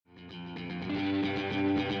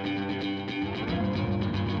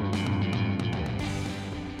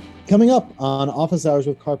Coming up on Office Hours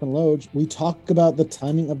with Karpf and Loge, we talk about the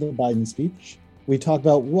timing of the Biden speech. We talk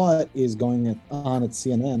about what is going on at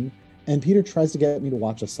CNN. And Peter tries to get me to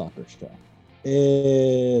watch a soccer show.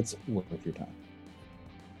 It's worth your time.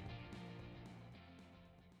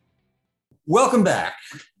 Welcome back,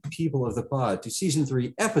 people of the pod, to Season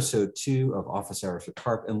 3, Episode 2 of Office Hours with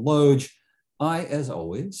Karpf and Loge. I, as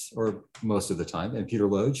always, or most of the time, am Peter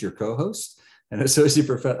Loge, your co-host, an associate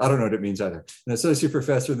professor, I don't know what it means either, an associate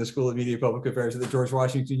professor in the School of Media and Public Affairs at the George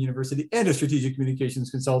Washington University and a strategic communications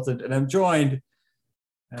consultant. And I'm joined,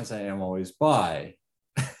 as I am always, by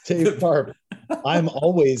Dave Karpf. I'm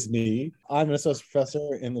always me. I'm an associate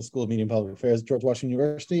professor in the School of Media and Public Affairs at George Washington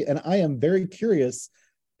University. And I am very curious,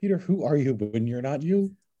 Peter, who are you when you're not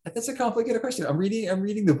you? That's a complicated question. I'm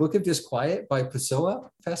reading The Book of Disquiet by Pessoa.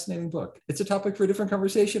 Fascinating book. It's a topic for a different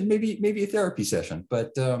conversation, maybe a therapy session.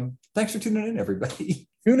 But thanks for tuning in, everybody.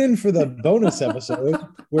 Tune in for the bonus episode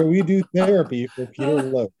where we do therapy for Peter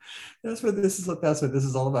Loge. That's what this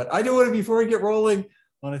is all about. I do want to, before we get rolling,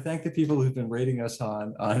 I want to thank the people who've been rating us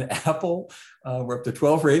on Apple. We're up to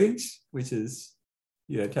 12 ratings, which is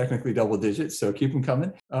technically double digits, so keep them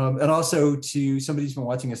coming. And also to somebody who's been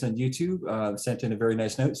watching us on YouTube, sent in a very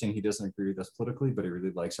nice note saying he doesn't agree with us politically, but he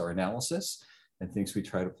really likes our analysis and thinks we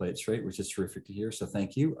try to play it straight, which is terrific to hear. So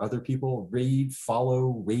thank you. Other people, read,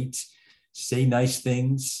 follow, rate, say nice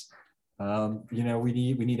things. We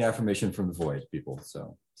need affirmation from the void, people.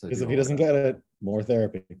 So because if he doesn't get it, more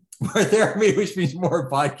therapy. More therapy, which means more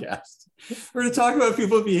podcasts. We're going to talk about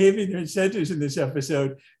people behaving their incentives in this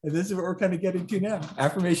episode. And this is what we're kind of getting to now.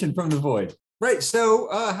 Affirmation from the void. Right. So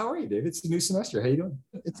how are you, Dave? It's the new semester. How are you doing?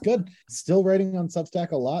 It's good. Still writing on Substack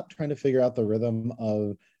a lot, trying to figure out the rhythm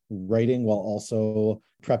of writing while also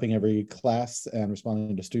prepping every class and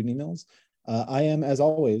responding to student emails. I am, as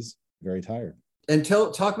always, very tired. And plug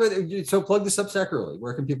the Substack early.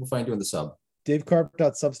 Where can people find you in the sub?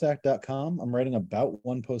 davekarpf.substack.com. I'm writing about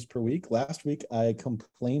one post per week. Last week, I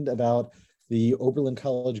complained about the Oberlin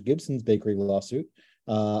College Gibson's Bakery lawsuit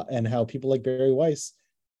and how people like Barry Weiss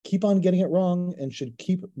keep on getting it wrong and should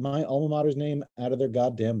keep my alma mater's name out of their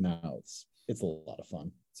goddamn mouths. It's a lot of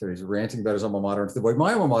fun. So he's ranting about his alma mater into the void.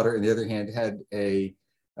 My alma mater, on the other hand, had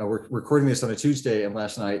we're recording this on a Tuesday, and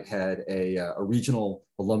last night had a regional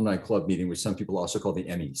alumni club meeting, which some people also call the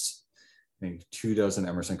Emmys. I think 24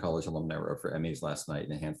 Emerson College alumni wrote for Emmys last night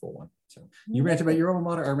and a handful one. So you rant about your alma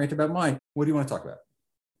mater, I rant about mine. What do you want to talk about?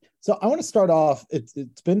 So I want to start off, it's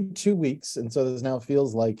been 2 weeks, and so this now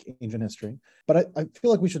feels like ancient history. But I feel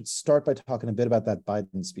like we should start by talking a bit about that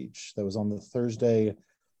Biden speech that was on the Thursday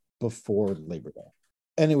before Labor Day.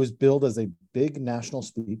 And it was billed as a big national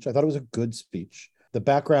speech. I thought it was a good speech. The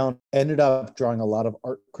background ended up drawing a lot of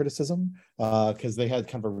art criticism because they had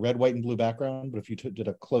kind of a red, white, and blue background. But if you did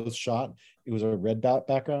a close shot, it was a red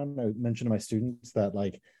background. I mentioned to my students that,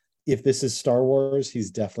 like, if this is Star Wars, he's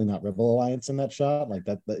definitely not Rebel Alliance in that shot. Like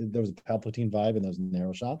that, there was a Palpatine vibe in those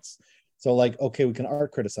narrow shots. So, like, okay, we can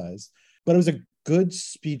art criticize. But it was a good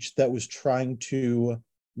speech that was trying to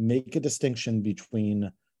make a distinction between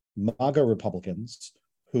MAGA Republicans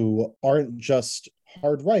who aren't just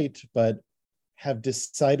hard right, but have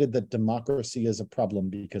decided that democracy is a problem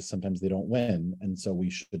because sometimes they don't win, and so we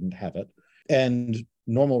shouldn't have it. And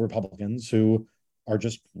normal Republicans who are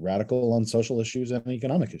just radical on social issues and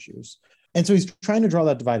economic issues. And so he's trying to draw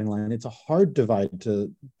that dividing line. It's a hard divide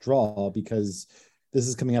to draw because this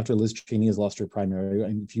is coming after Liz Cheney has lost her primary.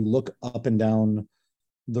 And if you look up and down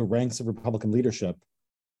the ranks of Republican leadership,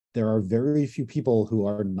 there are very few people who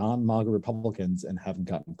are non-MAGA Republicans and haven't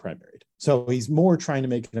gotten primaried. So he's more trying to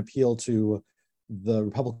make an appeal to the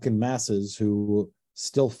Republican masses who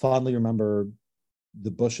still fondly remember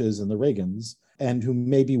the Bushes and the Reagans and who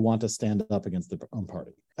maybe want to stand up against their own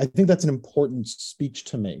party. I think that's an important speech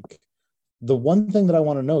to make. The one thing that I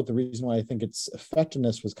want to note, the reason why I think its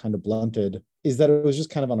effectiveness was kind of blunted, is that it was just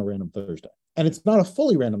kind of on a random Thursday. And it's not a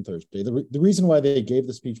fully random Thursday. The reason why they gave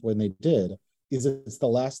the speech when they did is it's the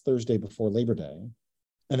last Thursday before Labor Day.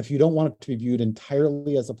 And if you don't want it to be viewed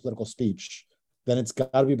entirely as a political speech, then it's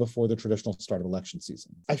got to be before the traditional start of election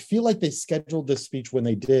season. I feel like they scheduled this speech when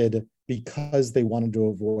they did because they wanted to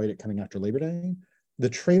avoid it coming after Labor Day. The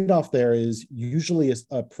trade-off there is usually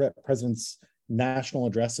a president's national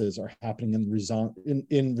addresses are happening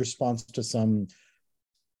in response to some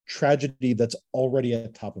tragedy that's already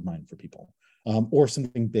at top of mind for people, or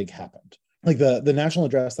something big happened. Like the national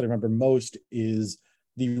address that I remember most is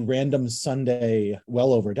the random Sunday,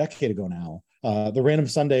 well over a decade ago now, the random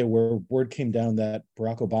Sunday where word came down that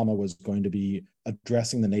Barack Obama was going to be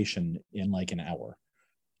addressing the nation in like an hour.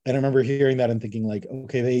 And I remember hearing that and thinking like,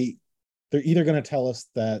 okay, they're either going to tell us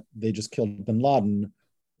that they just killed bin Laden,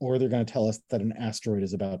 or they're going to tell us that an asteroid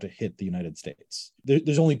is about to hit the United States.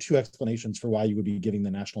 There's only two explanations for why you would be giving the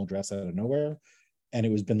national address out of nowhere, and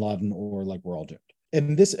it was bin Laden or like we're all doomed.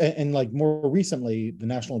 And this, and like more recently, the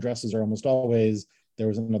national addresses are almost always, there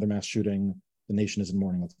was another mass shooting, the nation is in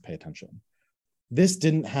mourning, let's pay attention. This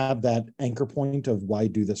didn't have that anchor point of why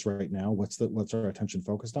do this right now? What's our attention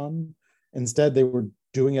focused on? Instead, they were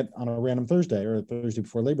doing it on a random Thursday or a Thursday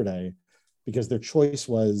before Labor Day, because their choice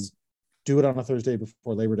was do it on a Thursday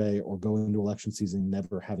before Labor Day or go into election season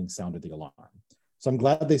never having sounded the alarm. So I'm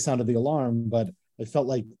glad they sounded the alarm, but I felt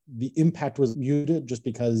like the impact was muted just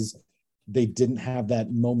because they didn't have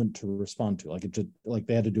that moment to respond to. Like it just, like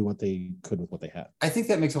they had to do what they could with what they had. I think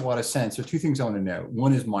that makes a lot of sense. So two things I want to know.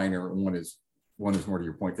 One is minor and one is more to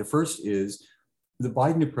your point. The first is the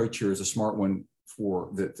Biden approach here is a smart one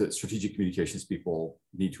for the strategic communications people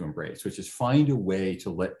need to embrace, which is find a way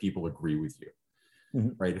to let people agree with you. Mm-hmm.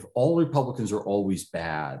 Right? If all Republicans are always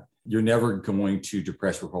bad, you're never going to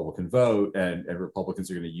depress Republican vote, and Republicans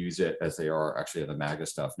are going to use it, as they are actually on the MAGA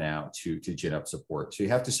stuff now, to gin up support. So you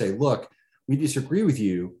have to say, look, we disagree with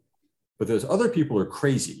you, but those other people are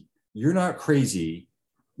crazy. You're not crazy.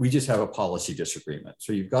 We just have a policy disagreement.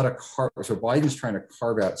 So you've got to so Biden's trying to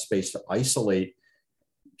carve out space to isolate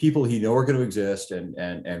people he know are going to exist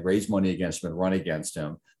and raise money against him and run against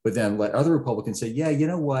him, but then let other Republicans say, yeah, you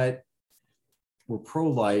know what? We're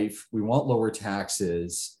pro-life. We want lower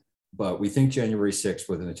taxes, but we think January 6th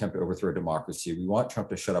was an attempt to overthrow democracy. We want Trump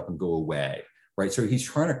to shut up and go away, right? So he's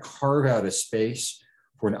trying to carve out a space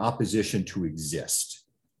for an opposition to exist,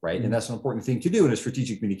 right? Mm-hmm. And that's an important thing to do in a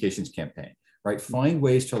strategic communications campaign, right? Find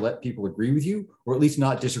ways to let people agree with you, or at least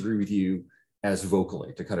not disagree with you as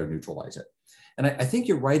vocally, to kind of neutralize it. And I think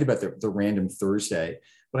you're right about the random Thursday,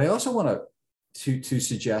 but I also want to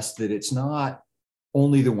suggest that it's not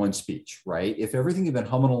only the one speech, right? If everything had been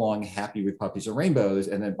humming along happy with puppies and rainbows,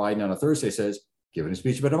 and then Biden on a Thursday says, giving a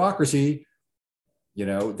speech about democracy, then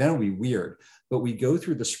it'll be weird. But we go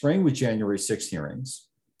through the spring with January 6th hearings,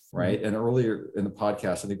 right? Mm-hmm. And earlier in the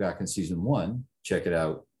podcast, I think back in season 1, check it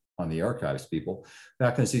out on the archives, people.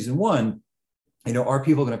 Back in season 1, are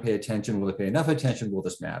people going to pay attention? Will they pay enough attention? Will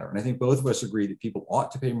this matter? And I think both of us agree that people ought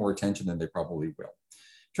to pay more attention than they probably will.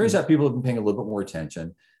 Turns out people have been paying a little bit more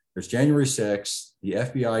attention. There's January 6th, the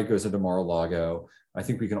FBI goes into Mar-a-Lago. I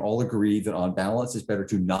think we can all agree that on balance, it's better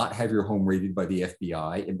to not have your home raided by the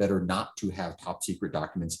FBI and better not to have top secret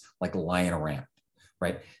documents like lying around,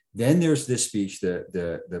 right? Then there's this speech that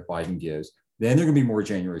Biden gives. Then there are going to be more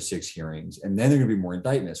January 6th hearings, and then there are going to be more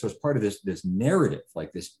indictments. So as part of this narrative,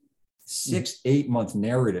 like this 6-8 month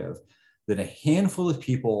narrative, that a handful of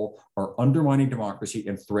people are undermining democracy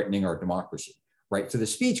and threatening our democracy. Right. So the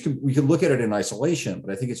speech, we can look at it in isolation,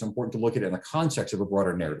 but I think it's important to look at it in the context of a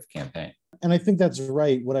broader narrative campaign. And I think that's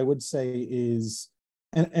right. What I would say is,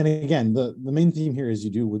 and again, the main theme here is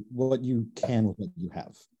you do with what you can with what you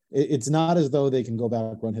have. It's not as though they can go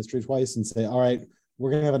back, run history twice and say, all right,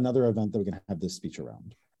 we're going to have another event that we're going to have this speech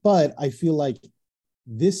around. But I feel like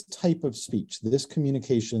this type of speech, this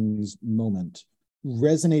communications moment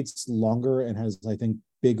resonates longer and has, I think,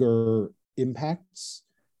 bigger impacts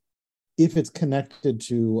if it's connected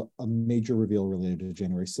to a major reveal related to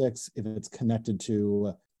January 6th, if it's connected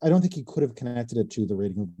to, I don't think he could have connected it to the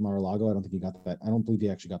raiding of Mar-a-Lago. I don't think he got that. I don't believe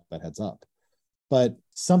he actually got that heads up. But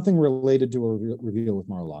something related to a reveal with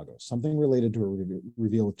Mar-a-Lago, something related to a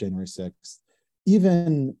reveal with January 6th,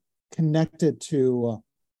 even connected to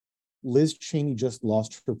Liz Cheney just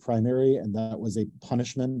lost her primary, and that was a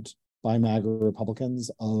punishment by MAGA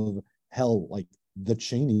Republicans of hell, like the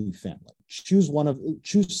Cheney family.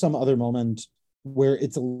 Choose some other moment where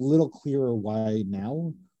it's a little clearer why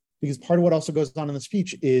now, because part of what also goes on in the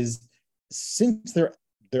speech is, since there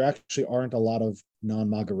actually aren't a lot of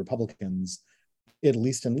non-MAGA Republicans, at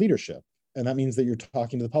least in leadership, and that means that you're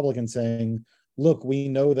talking to the public and saying, look, we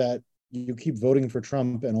know that you keep voting for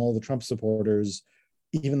Trump and all the Trump supporters,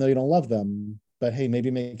 even though you don't love them, but hey,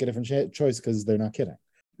 maybe make a different choice because they're not kidding.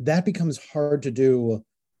 That becomes hard to do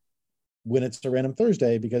when it's a random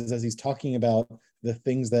Thursday, because as he's talking about the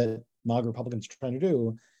things that MAGA Republicans are trying to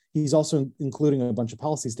do, he's also including a bunch of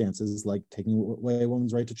policy stances like taking away a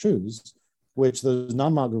woman's right to choose, which those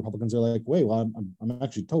non-MAGA Republicans are like, wait, well, I'm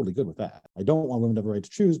actually totally good with that. I don't want women to have a right to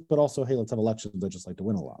choose, but also, hey, let's have elections. I just like to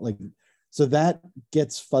win a lot. Like, so that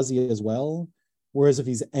gets fuzzy as well. Whereas if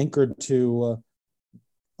he's anchored to,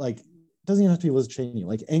 like, doesn't even have to be Liz Cheney,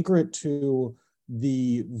 like anchor it to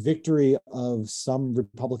the victory of some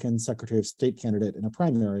Republican Secretary of State candidate in a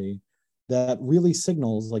primary, that really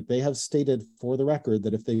signals, like they have stated for the record,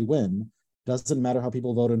 that if they win, doesn't matter how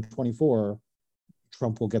people vote in 24,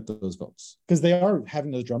 Trump will get those votes because they are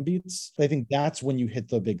having those drum beats. I think that's when you hit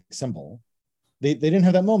the big symbol. They didn't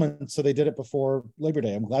have that moment, so they did it before Labor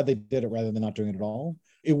Day. I'm glad they did it rather than not doing it at all.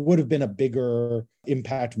 It would have been a bigger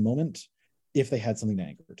impact moment if they had something to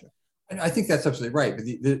anchor to. And I think that's absolutely right.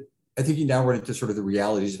 But I think you now run into sort of the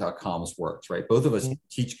realities of how comms works, right? Both of us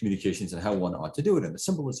teach communications and how one ought to do it, and the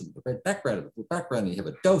symbolism, the red background, and the blue background. And you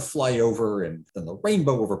have a dove fly over, and then the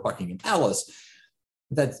rainbow over Buckingham Palace.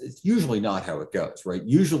 It's usually not how it goes, right?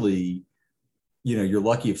 Usually, you're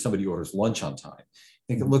lucky if somebody orders lunch on time.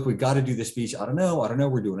 Think, look, we've got to do the speech. I don't know.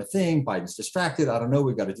 We're doing a thing. Biden's distracted. I don't know.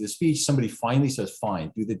 We've got to do the speech. Somebody finally says,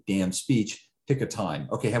 fine, do the damn speech. Pick a time.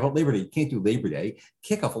 Okay, how about Labor Day? You can't do Labor Day.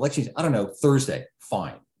 Kickoff elections. I don't know. Thursday.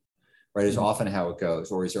 Fine. Right, is often how it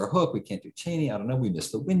goes. Or is there a hook? We can't do Cheney. I don't know. We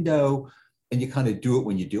missed the window. And you kind of do it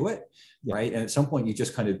when you do it, right? And at some point, you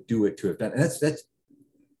just kind of do it to event. And that's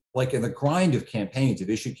like in the grind of campaigns, of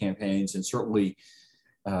issue campaigns, and certainly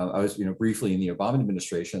I was, briefly in the Obama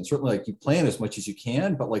administration. Certainly, like you plan as much as you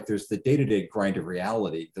can, but like there's the day-to-day grind of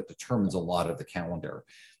reality that determines a lot of the calendar,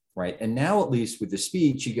 right? And now, at least with the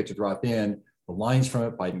speech, you get to drop in the lines from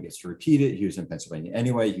it. Biden gets to repeat it. He was in Pennsylvania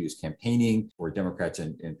anyway. He was campaigning for Democrats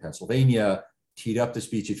in Pennsylvania, teed up the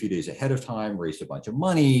speech a few days ahead of time, raised a bunch of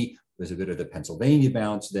money. There's a bit of the Pennsylvania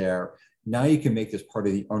bounce there. Now you can make this part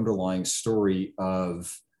of the underlying story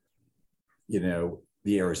of,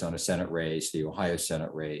 the Arizona Senate race, the Ohio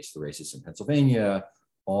Senate race, the races in Pennsylvania,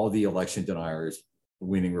 all the election deniers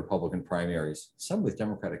winning Republican primaries, some with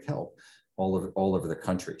Democratic help, all over the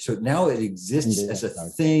country. So now it exists as a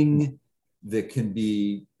thing that can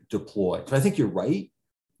be deployed. So I think you're right,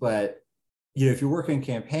 but if you're working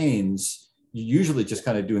campaigns, you usually just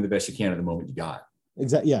kind of doing the best you can at the moment you got.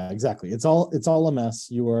 Exactly. Yeah, exactly. It's all a mess.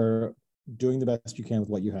 You are doing the best you can with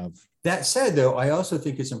what you have. That said, though, I also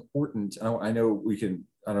think it's important. I know I don't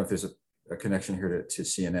know if there's a connection here to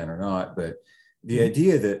CNN or not, but the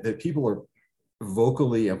idea that people are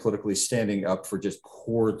vocally and politically standing up for just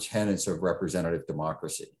core tenets of representative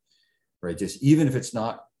democracy, right? Just even if it's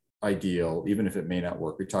not ideal, even if it may not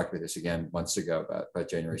work. We talked about this again months ago about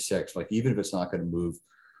January 6th. Like, even if it's not going to move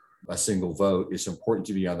a single vote, it's important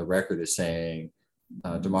to be on the record as saying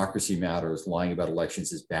democracy matters. Lying about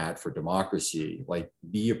elections is bad for democracy. Like,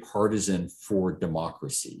 be a partisan for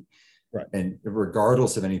democracy. Right. And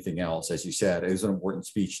regardless of anything else, as you said, it was an important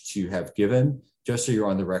speech to have given, just so you're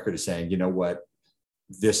on the record as saying, you know what,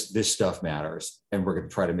 this stuff matters, and we're going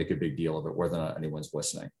to try to make a big deal of it, whether or not anyone's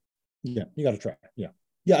listening. Yeah, you got to try.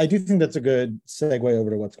 Yeah, I do think that's a good segue over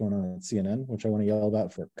to what's going on at CNN, which I want to yell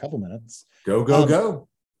about for a couple minutes. Go.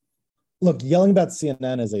 Look, yelling about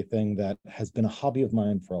CNN is a thing that has been a hobby of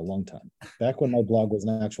mine for a long time. Back when my blog was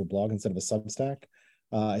an actual blog instead of a Substack,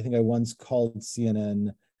 I think I once called CNN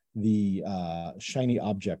the shiny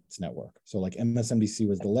objects network. So like MSNBC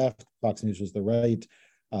was the left, Fox News was the right,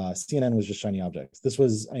 CNN was just shiny objects. This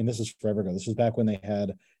was forever ago. This was back when they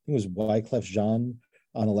had, I think it was Wyclef Jean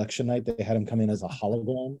on election night. They had him come in as a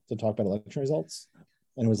hologram to talk about election results.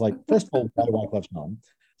 And it was like, first of all, why Wyclef Jean?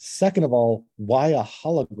 Second of all, why a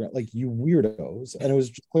hologram? Like, you weirdos. And it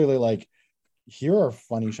was clearly like, here are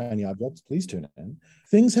funny, shiny objects. Please tune in.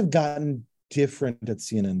 Things have gotten different at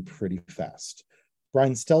CNN pretty fast.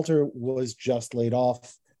 Brian Stelter was just laid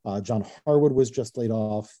off. John Harwood was just laid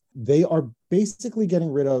off. They are basically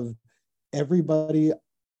getting rid of everybody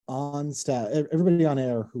on staff, everybody on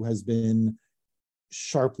air who has been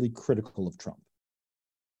sharply critical of Trump.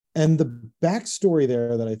 And the backstory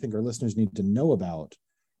there that I think our listeners need to know about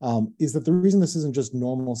is that the reason this isn't just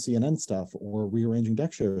normal CNN stuff or rearranging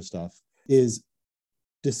deck share stuff is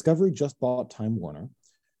Discovery just bought Time Warner.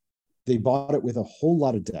 They bought it with a whole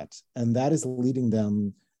lot of debt, and that is leading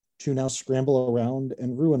them to now scramble around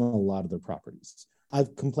and ruin a lot of their properties.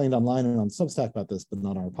 I've complained online and on Substack about this, but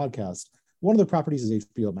not on our podcast. One of their properties is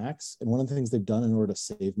HBO Max, and one of the things they've done in order to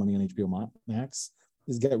save money on HBO Max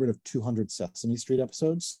is get rid of 200 Sesame Street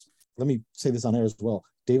episodes. Let me say this on air as well.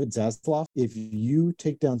 David Zaslav, if you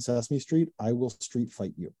take down Sesame Street, I will street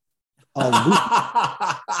fight you.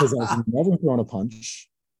 Because I've never thrown a punch,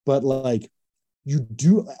 but like, you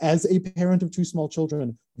do, as a parent of two small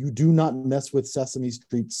children, you do not mess with Sesame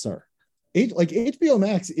Street, sir. Like, HBO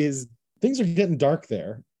Max is, things are getting dark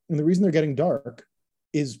there. And the reason they're getting dark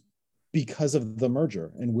is because of the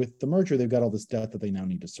merger. And with the merger, they've got all this debt that they now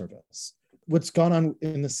need to service. What's gone on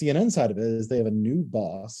in the CNN side of it is they have a new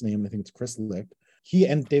boss named, I think it's Chris Licht. He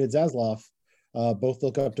and David Zaslav both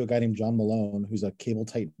look up to a guy named John Malone, who's a cable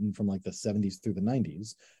titan from like the 70s through the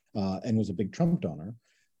 90s, and was a big Trump donor.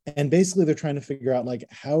 And basically they're trying to figure out, like,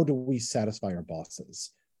 how do we satisfy our bosses?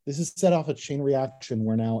 This has set off a chain reaction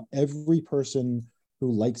where now every person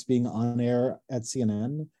who likes being on air at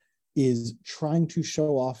CNN, is trying to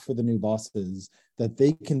show off for the new bosses that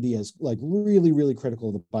they can be as like really, really critical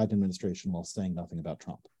of the Biden administration while saying nothing about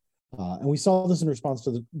Trump. And we saw this in response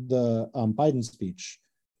to the Biden speech,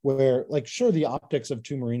 where like, sure, the optics of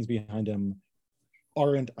two Marines behind him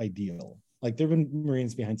aren't ideal. Like there have been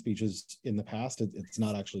Marines behind speeches in the past. It's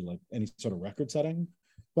not actually like any sort of record setting,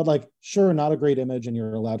 but like, sure, not a great image, and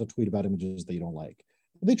you're allowed to tweet about images that you don't like.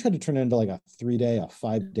 But they tried to turn it into like a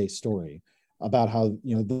 5-day story about how,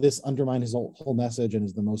 you know, this undermined his whole message and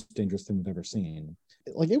is the most dangerous thing we've ever seen.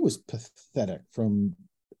 Like it was pathetic from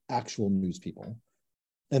actual news people.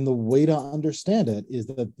 And the way to understand it is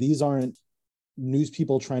that these aren't news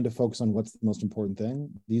people trying to focus on what's the most important thing.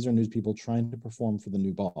 These are news people trying to perform for the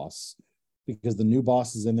new boss, because the new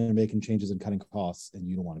boss is in there making changes and cutting costs, and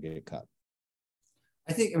you don't want to get cut.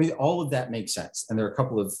 I mean, all of that makes sense. And there are a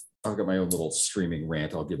couple of, I've got my own little streaming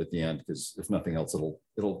rant I'll give at the end, because if nothing else,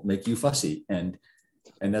 it'll make you fussy. And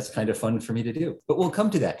that's kind of fun for me to do. But we'll come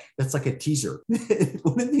to that. That's like a teaser.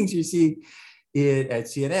 One of the things you see at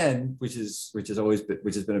CNN, which has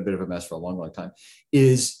been a bit of a mess for a long, long time,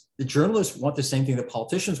 is the journalists want the same thing that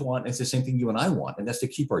politicians want. And it's the same thing you and I want, and that's to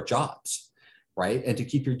keep our jobs, right? And to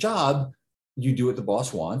keep your job, you do what the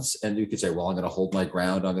boss wants, and you could say, well, I'm going to hold my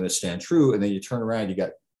ground, I'm going to stand true. And then you turn around, you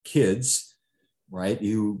got kids, right?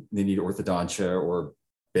 They need orthodontia or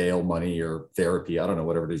bail money or therapy. I don't know,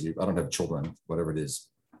 whatever it is. I don't have children, whatever it is.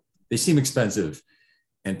 They seem expensive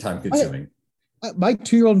and time consuming. My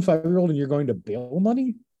 2-year-old and 5-year-old, and you're going to bail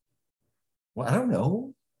money? Well, I don't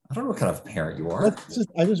know what kind of parent you are.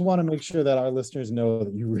 I just want to make sure that our listeners know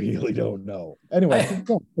that you really don't know. Anyway,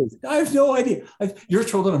 I have no idea. Your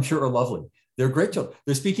children, I'm sure, are lovely. They're great children.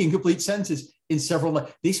 They're speaking complete sentences in several.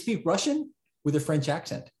 They speak Russian with a French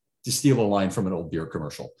accent, to steal a line from an old beer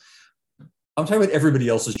commercial. I'm talking about everybody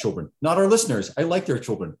else's children, not our listeners. I like their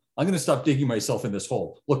children. I'm going to stop digging myself in this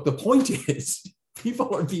hole. Look, the point is,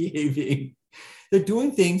 people are behaving. They're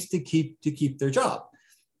doing things to keep their job,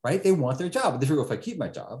 right? They want their job. But they figure, if I keep my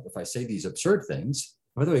job, if I say these absurd things,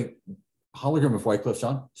 by the way, hologram of Wycliffe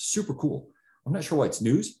Jean, super cool. I'm not sure why it's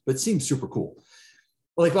news, but it seems super cool.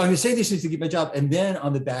 Like, well, I'm going to say these things to keep my job, and then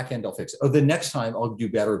on the back end, I'll fix it. Oh, the next time I'll do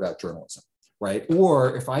better about journalism, right?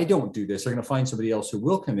 Or if I don't do this, they're going to find somebody else who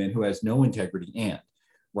will come in who has no integrity and,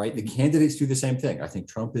 right? The candidates do the same thing. I think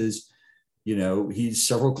Trump is, he's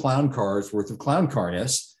several clown cars worth of clown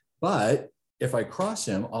carness, but if I cross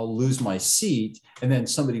him, I'll lose my seat, and then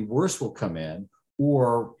somebody worse will come in,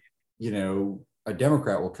 or, a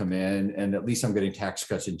Democrat will come in, and at least I'm getting tax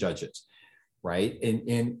cuts and judges, right?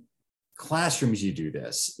 In classrooms, you do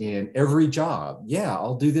this. In every job, yeah,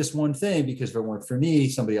 I'll do this one thing because if it weren't for me,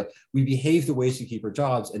 somebody else. We behave the ways to keep our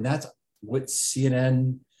jobs, and that's what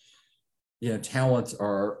CNN, talents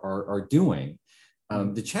are doing.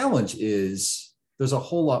 The challenge is there's a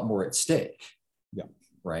whole lot more at stake. Yeah.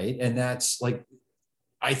 Right. And that's like,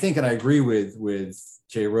 I think, and I agree with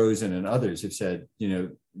Jay Rosen and others who've said,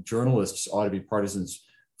 journalists ought to be partisans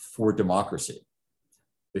for democracy.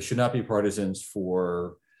 They should not be partisans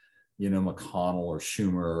for, McConnell or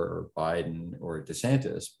Schumer or Biden or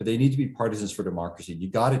DeSantis, but they need to be partisans for democracy. You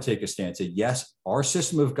got to take a stance. Say, yes, our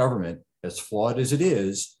system of government, as flawed as it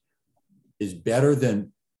is better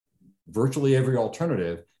than virtually every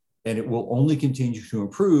alternative. And it will only continue to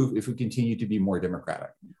improve if we continue to be more democratic.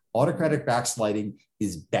 Autocratic backsliding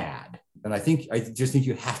is bad. And I just think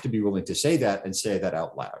you have to be willing to say that and say that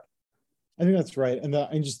out loud. I think that's right.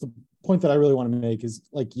 And just the point that I really want to make is,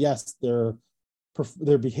 like, yes, they're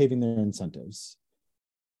behaving their incentives.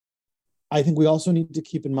 I think we also need to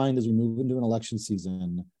keep in mind, as we move into an election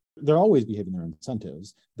season, they're always behaving their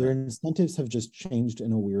incentives. Their incentives have just changed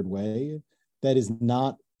in a weird way that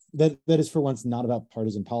is for once not about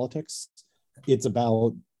partisan politics. It's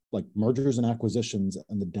about like mergers and acquisitions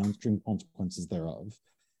and the downstream consequences thereof.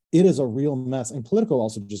 It is a real mess. And Politico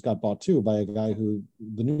also just got bought too by a guy who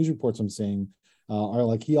the news reports I'm saying are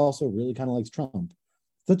like, he also really kind of likes Trump.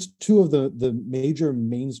 That's two of the major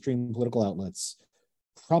mainstream political outlets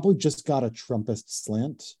probably just got a Trumpist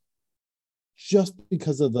slant just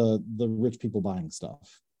because of the rich people buying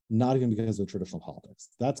stuff, not even because of traditional politics.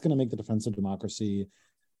 That's going to make the defense of democracy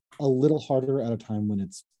a little harder at a time when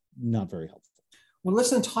it's not very helpful. Well,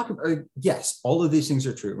 listen, talk about, yes, all of these things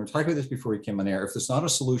are true. We're talking about this before we came on air. If there's not a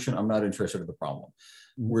solution, I'm not interested in the problem.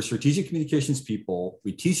 We're strategic communications people.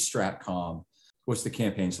 We teach StratCom. What's the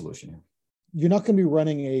campaign solution? You're not going to be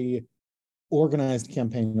running a organized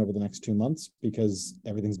campaign over the next 2 months because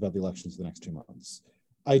everything's about the elections the next 2 months.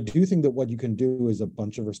 I do think that what you can do is a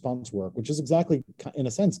bunch of response work, which is exactly, in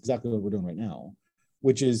a sense, exactly what we're doing right now,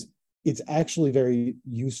 which is it's actually very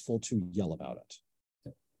useful to yell about it.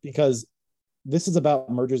 because this is about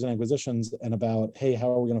mergers and acquisitions and about, hey,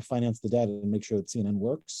 how are we going to finance the debt and make sure that CNN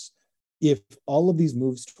works? If all of these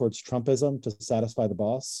moves towards Trumpism to satisfy the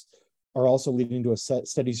boss are also leading to a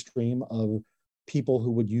steady stream of people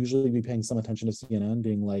who would usually be paying some attention to CNN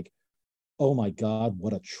being like, oh my God,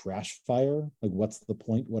 what a trash fire. Like, what's the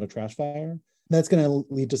point? What a trash fire. That's going to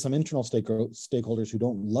lead to some internal stakeholders who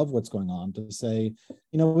don't love what's going on to say,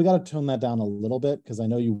 we got to tone that down a little bit because I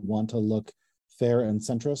know you want to look fair and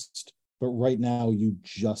centrist, but right now you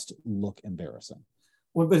just look embarrassing.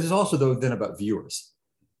 Well, but it's also though then about viewers,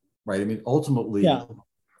 right? I mean, ultimately, yeah.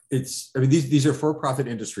 These are for-profit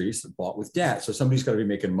industries bought with debt, so somebody's got to be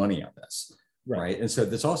making money on this, right? And so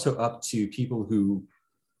that's also up to people who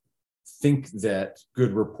think that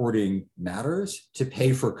good reporting matters to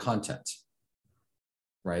pay for content,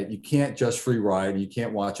 right? You can't just free ride, you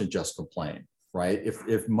can't watch and just complain, right?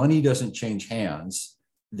 If money doesn't change hands,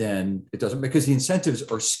 then it doesn't, because the incentives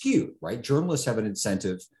are skewed, right? Journalists have an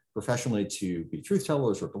incentive professionally to be truth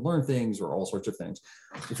tellers or to learn things or all sorts of things.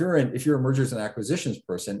 If you're a mergers and acquisitions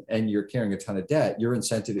person and you're carrying a ton of debt, your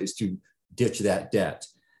incentive is to ditch that debt.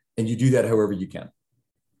 And you do that however you can.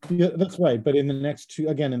 Yeah, that's right. But in the next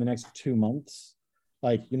 2 months,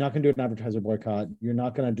 like, you're not going to do an advertiser boycott. You're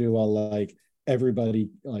not going to do a everybody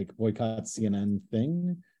boycott CNN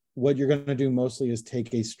thing. What you're going to do mostly is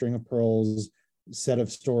take a string of pearls set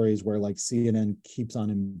of stories where CNN keeps on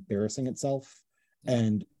embarrassing itself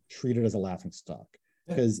and treat it as a laughing stock,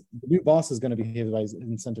 because the new boss is going to behave by his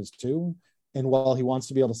incentives too. And while he wants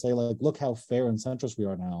to be able to say look how fair and centrist we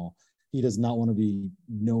are now, he does not want to be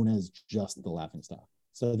known as just the laughing stock.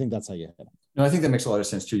 So I think that's how you hit him. No, I think that makes a lot of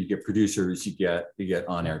sense too. You get producers, you get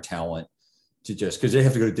on-air talent to just, because they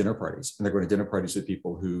have to go to dinner parties, and they're going to dinner parties with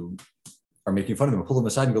people who are making fun of them, pull them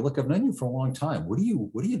aside and go, look, I've known you for a long time. What are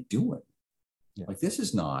you doing? Yeah. This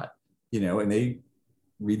is not, and they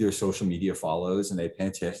read their social media follows and they pay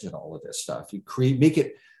attention to all of this stuff. You make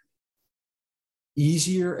it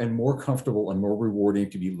easier and more comfortable and more rewarding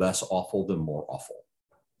to be less awful than more awful.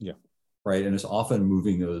 Yeah. Right. And it's often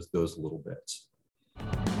moving those little bits.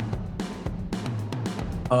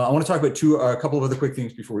 I want to talk about a couple of other quick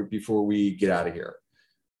things before we get out of here.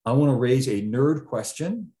 I want to raise a nerd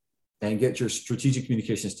question and get your strategic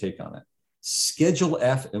communications take on it. Schedule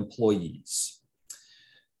F employees.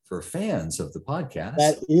 For fans of the podcast,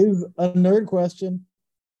 that is a nerd question.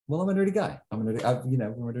 Well, I'm a nerdy guy. I'm a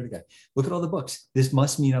nerdy guy. Look at all the books. This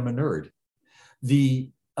must mean I'm a nerd.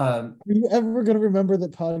 Are you ever going to remember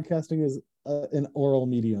that podcasting is an oral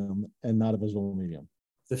medium and not a visual medium?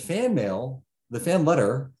 The fan mail, the fan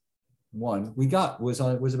letter one we got was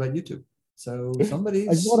about YouTube. So somebody's.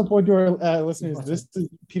 I just want to point to our listeners. This is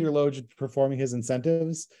Peter Loge performing his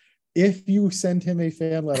incentives. If you send him a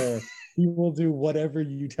fan letter, he will do whatever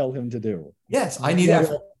you tell him to do. Yes, I need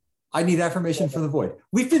affirmation from the void.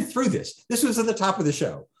 We've been through this. This was at the top of the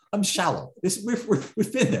show. I'm shallow.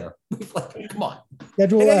 We've been there. Come on.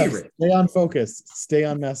 Schedule F. Stay on focus. Stay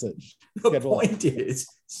on message. The point is,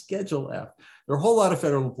 Schedule F. There are a whole lot of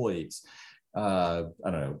federal employees. I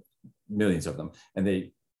don't know, millions of them, and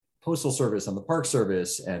they Postal Service and the Park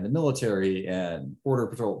Service and the military and Border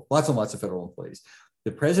Patrol. Lots and lots of federal employees.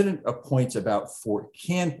 The president can appoint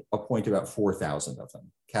about 4,000 of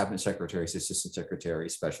them: cabinet secretaries, assistant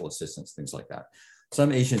secretaries, special assistants, things like that.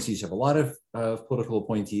 Some agencies have a lot of political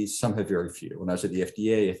appointees, some have very few. When I was at the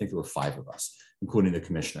FDA, I think there were 5 of us, including the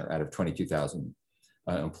commissioner, out of 22,000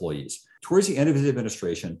 employees. Towards the end of his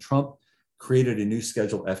administration, Trump created a new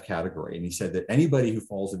Schedule F category, and he said that anybody who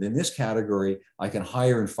falls within this category, I can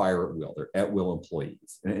hire and fire at will. They're at-will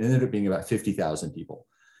employees. And it ended up being about 50,000 people.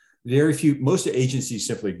 Very few, most agencies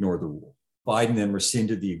simply ignored the rule. Biden then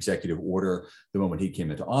rescinded the executive order the moment he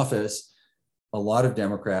came into office. A lot of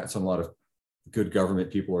Democrats and a lot of good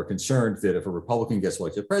government people are concerned that if a Republican gets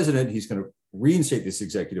elected president, he's going to reinstate this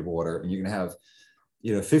executive order, and you're going to have,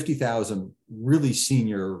 50,000 really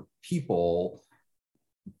senior people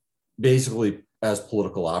basically as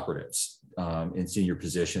political operatives in senior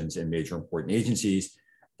positions in major important agencies.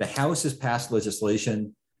 The House has passed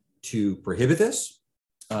legislation to prohibit this.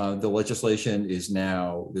 The legislation is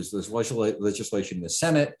now, there's legislation in the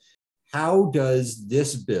Senate. How does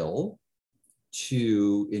this bill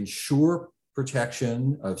to ensure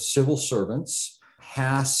protection of civil servants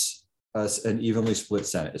pass an evenly split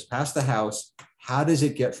Senate? It's passed the House. How does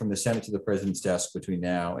it get from the Senate to the president's desk between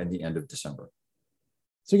now and the end of December?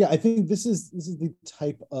 So yeah, I think this is the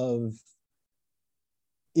type of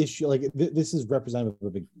issue, this is representative of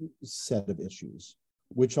a big set of issues,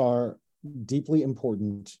 which are deeply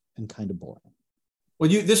important and kind of boring. Well,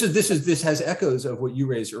 this has echoes of what you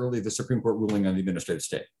raised earlier, the Supreme Court ruling on the administrative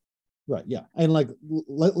state. Right. Yeah. And like,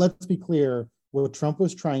 let's be clear, what Trump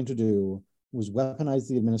was trying to do was weaponize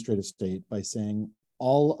the administrative state by saying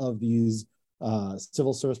all of these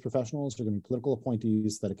civil service professionals are going to be political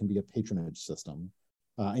appointees, that it can be a patronage system.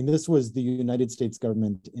 And this was the United States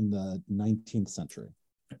government in the 19th century,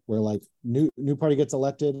 where like new party gets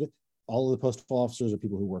elected, all of the postal officers are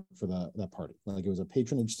people who work for that party. Like it was a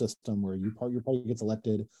patronage system where your party gets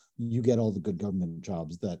elected, you get all the good government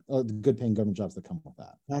jobs the good paying government jobs that come with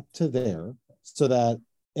that. Back to there, so that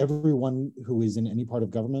everyone who is in any part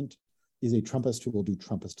of government is a Trumpist who will do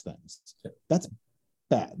Trumpist things. That's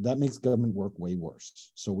bad. That makes government work way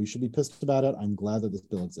worse. So we should be pissed about it. I'm glad that this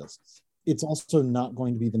bill exists. It's also not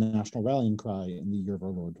going to be the national rallying cry in the year of our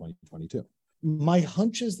Lord 2022. My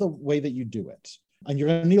hunch is the way that you do it. And you're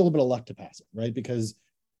going to need a little bit of luck to pass it, right? Because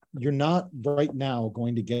you're not right now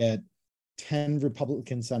going to get 10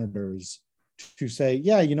 Republican senators to say,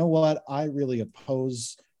 yeah, you know what? I really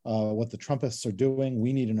oppose what the Trumpists are doing.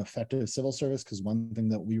 We need an effective civil service, because one thing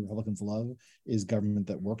that we Republicans love is government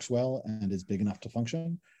that works well and is big enough to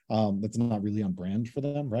function. That's not really on brand for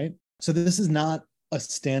them, right? So this is not a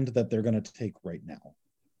stand that they're going to take right now.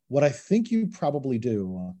 What I think you probably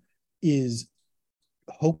do is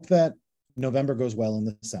hope that November goes well in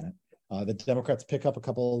the Senate. The Democrats pick up a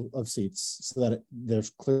couple of seats so that they're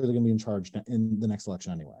clearly going to be in charge in the next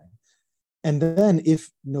election anyway. And then if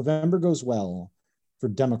November goes well for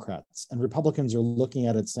Democrats and Republicans are looking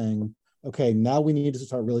at it saying, okay, now we need to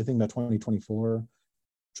start really thinking about 2024.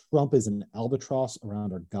 Trump is an albatross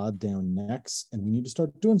around our goddamn necks, and we need to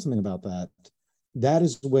start doing something about that. That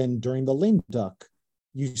is when, during the lame duck,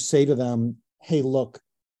 you say to them, hey, look,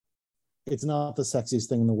 it's not the sexiest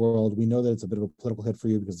thing in the world. We know that it's a bit of a political hit for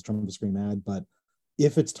you because the Trump is scream ad, but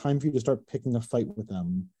if it's time for you to start picking a fight with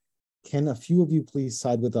them, can a few of you please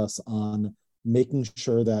side with us on making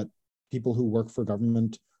sure that people who work for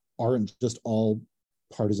government aren't just all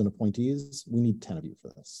partisan appointees? We need 10 of you for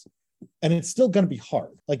this. And it's still going to be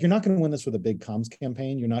hard. Like, you're not going to win this with a big comms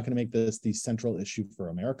campaign. You're not going to make this the central issue for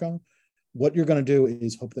America. What you're going to do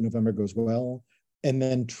is hope that November goes well, and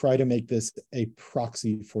then try to make this a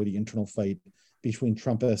proxy for the internal fight between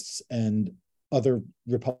Trumpists and other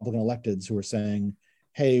Republican electeds who are saying,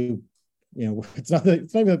 hey, you know, it's not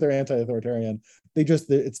even that they're anti-authoritarian.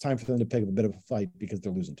 It's time for them to pick up a bit of a fight because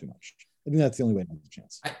they're losing too much. I think that's the only way to have a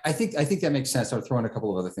chance. I think that makes sense. I'll throw in a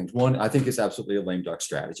couple of other things. One, I think it's absolutely a lame duck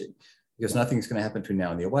strategy, because nothing's going to happen between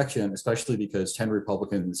now and the election, especially because 10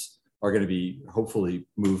 Republicans are going to be hopefully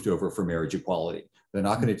moved over for marriage equality. They're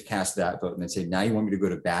not going to cast that vote and then say, now you want me to go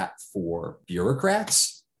to bat for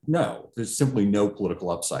bureaucrats? No, there's simply no political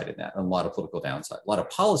upside in that, and a lot of political downside, a lot of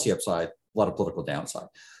policy upside, a lot of political downside.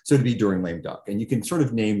 So to be during lame duck, and you can sort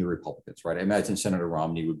of name the Republicans, right? I imagine Senator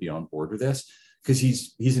Romney would be on board with this, because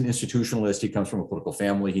he's an institutionalist. He comes from a political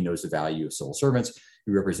family. He knows the value of civil servants.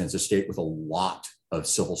 He represents a state with a lot of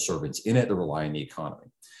civil servants in it that rely on the economy.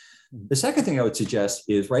 The second thing I would suggest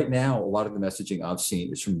is, right now, a lot of the messaging I've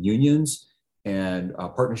seen is from unions and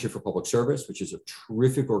Partnership for Public Service, which is a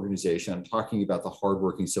terrific organization. I'm talking about the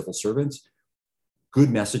hardworking civil servants. Good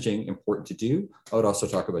messaging, important to do. I would also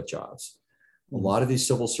talk about jobs. A lot of these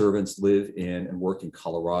civil servants live in and work in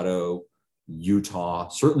Colorado, Utah,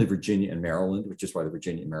 certainly Virginia and Maryland, which is why the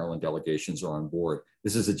Virginia and Maryland delegations are on board.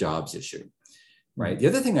 This is a jobs issue, right? The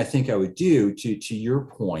other thing I think I would do, to your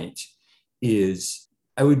point, is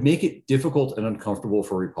I would make it difficult and uncomfortable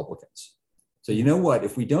for Republicans. So, you know what,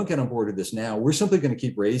 if we don't get on board with this now, we're simply going to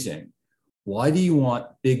keep raising. Why do you want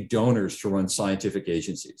big donors to run scientific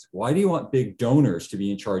agencies? Why do you want big donors to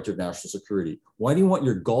be in charge of national security? Why do you want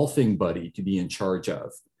your golfing buddy to be in charge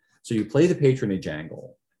of? So you play the patronage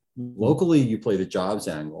angle. Locally, you play the jobs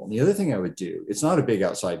angle. And the other thing I would do, it's not a big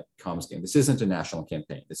outside comms game. This isn't a national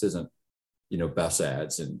campaign. This isn't, bus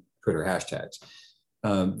ads and Twitter hashtags.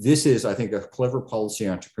 This is, I think, a clever policy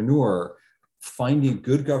entrepreneur finding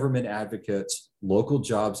good government advocates, local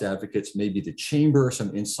jobs advocates, maybe the chamber,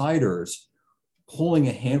 some insiders, pulling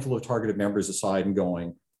a handful of targeted members aside and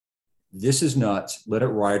going, this is nuts. Let it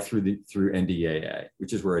ride through NDAA,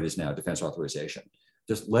 which is where it is now, defense authorization.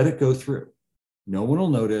 Just let it go through. No one will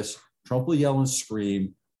notice. Trump will yell and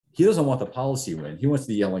scream. He doesn't want the policy win. He wants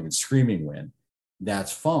the yelling and screaming win.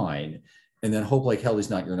 That's fine. And then hope like hell he's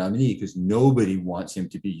not your nominee, because nobody wants him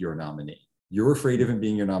to be your nominee. You're afraid of him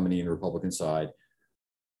being your nominee on the Republican side.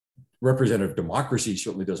 Representative Democracy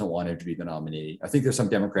certainly doesn't want him to be the nominee. I think there's some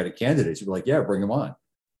Democratic candidates who are like, yeah, bring him on.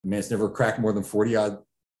 The man's never cracked more than 40%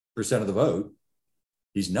 of the vote.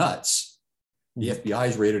 He's nuts. The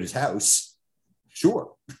FBI's raided his house.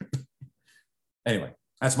 Sure. Anyway,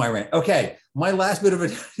 that's my rant. Okay, my last bit of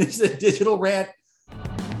it is a digital rant.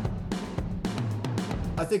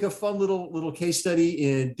 think a fun little case study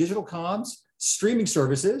in digital comms, streaming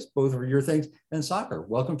services, both are your things, and soccer.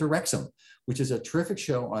 Welcome to Wrexham, which is a terrific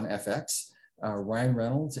show on FX. Ryan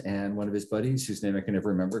Reynolds and one of his buddies, whose name I can never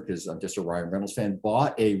remember because I'm just a Ryan Reynolds fan,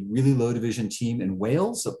 bought a really low division team in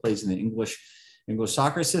Wales that plays in the English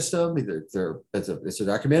soccer system. It's a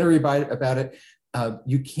documentary about it.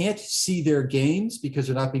 You can't see their games because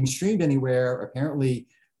they're not being streamed anywhere. Apparently,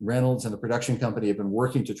 Reynolds and the production company have been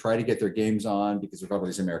working to try to get their games on because there are all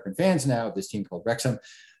these American fans now of this team called Wrexham.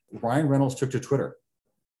 Ryan Reynolds took to Twitter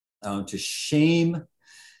to shame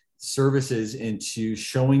services into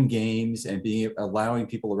showing games and allowing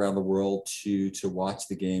people around the world to watch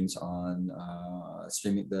the games on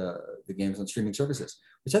streaming the games on streaming services,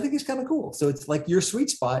 which I think is kind of cool. So it's like your sweet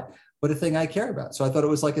spot, but a thing I care about. So I thought it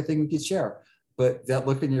was like a thing we could share. But that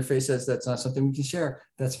look in your face says that's not something we can share.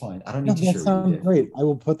 That's fine. I don't need to share. That sounds great. I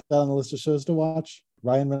will put that on the list of shows to watch.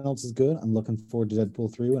 Ryan Reynolds is good. I'm looking forward to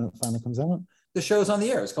Deadpool 3 when it finally comes out. The show's on the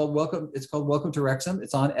air. It's called Welcome to Wrexham.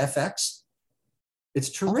 It's on FX. It's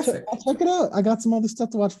terrific. I'll check it out. I got some other stuff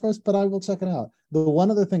to watch first, but I will check it out. The one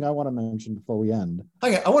other thing I want to mention before we end.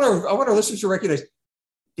 I want our listeners to recognize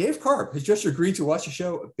Dave Karpf has just agreed to watch a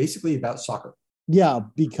show basically about soccer. Yeah,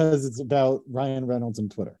 because it's about Ryan Reynolds and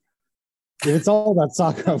Twitter. If it's all about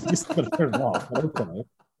soccer, I'm just going to turn it off.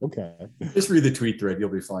 Okay. Just read the tweet thread. You'll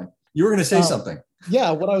be fine. You were going to say something. Yeah,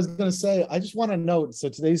 what I was going to say, I just want to note, so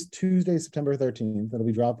today's Tuesday, September 13th. That'll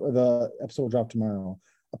be dropped, or the episode will drop tomorrow.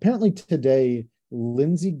 Apparently today,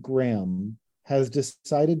 Lindsey Graham has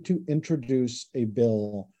decided to introduce a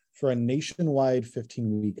bill for a nationwide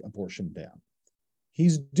 15-week abortion ban.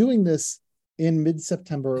 He's doing this in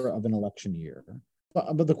mid-September of an election year.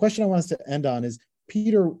 But the question I want us to end on is,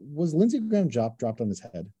 Peter, was Lindsey Graham dropped on his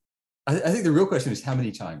head? I think the real question is how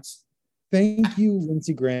many times? Thank you,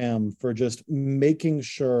 Lindsey Graham, for just making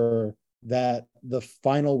sure that the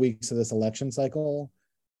final weeks of this election cycle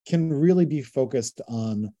can really be focused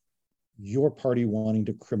on your party wanting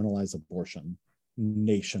to criminalize abortion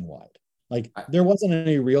nationwide. Like, there wasn't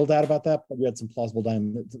any real doubt about that, but we had some plausible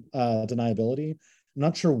deniability. I'm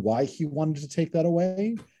not sure why he wanted to take that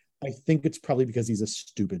away. I think it's probably because he's a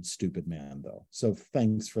stupid man, though. So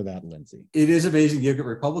thanks for that, Lindsey. It is amazing. You've got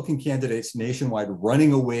Republican candidates nationwide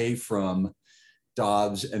running away from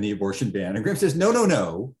Dobbs and the abortion ban. And Graham says,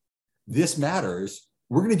 no, this matters.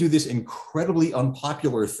 We're going to do this incredibly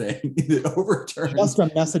unpopular thing that overturns. Just a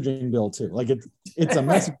messaging bill, too. Like, it's a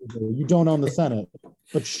messaging bill. You don't own the Senate.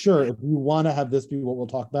 But sure, if you want to have this be what we'll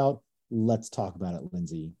talk about, let's talk about it,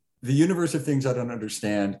 Lindsey. The universe of things I don't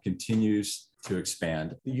understand continues to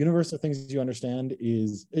expand. The universe of things you don't understand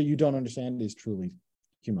is truly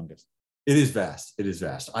humongous. It is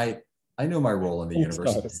vast. I know my role in the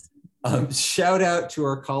universe. Shout out to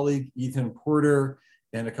our colleague, Ethan Porter,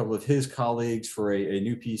 and a couple of his colleagues for a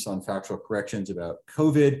new piece on factual corrections about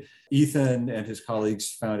COVID. Ethan and his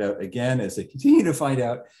colleagues found out again, as they continue to find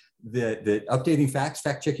out, that updating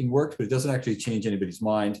fact-checking works, but it doesn't actually change anybody's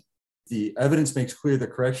mind. The evidence makes clear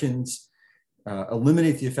that corrections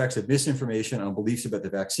eliminate the effects of misinformation on beliefs about the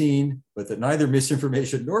vaccine, but that neither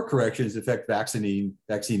misinformation nor corrections affect vaccine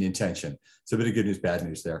intention. So a bit of good news, bad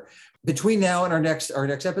news there. Between now and our next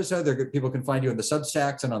episode, people can find you on the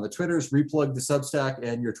Substacks and on the Twitters. Replug the Substack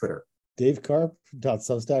and your Twitter.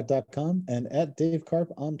 DaveKarpf.substack.com and at Dave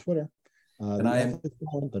Karpf on Twitter. But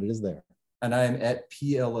it is there. And I am at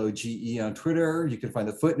PLOGE on Twitter. You can find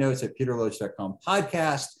the footnotes at peterloge.com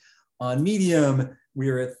podcast. On Medium, we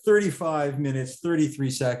are at 35 minutes, 33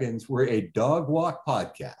 seconds. We're a dog walk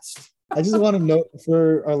podcast. I just want to note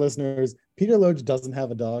for our listeners, Peter Loge doesn't have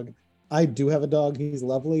a dog. I do have a dog. He's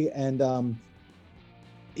lovely. And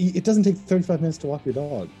it doesn't take 35 minutes to walk your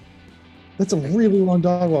dog. That's a really long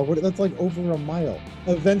dog walk. That's like over a mile.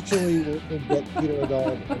 Eventually, we'll get Peter a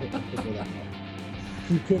dog.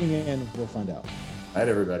 Keep tuning in. We'll find out. All right,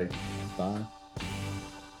 everybody. Bye.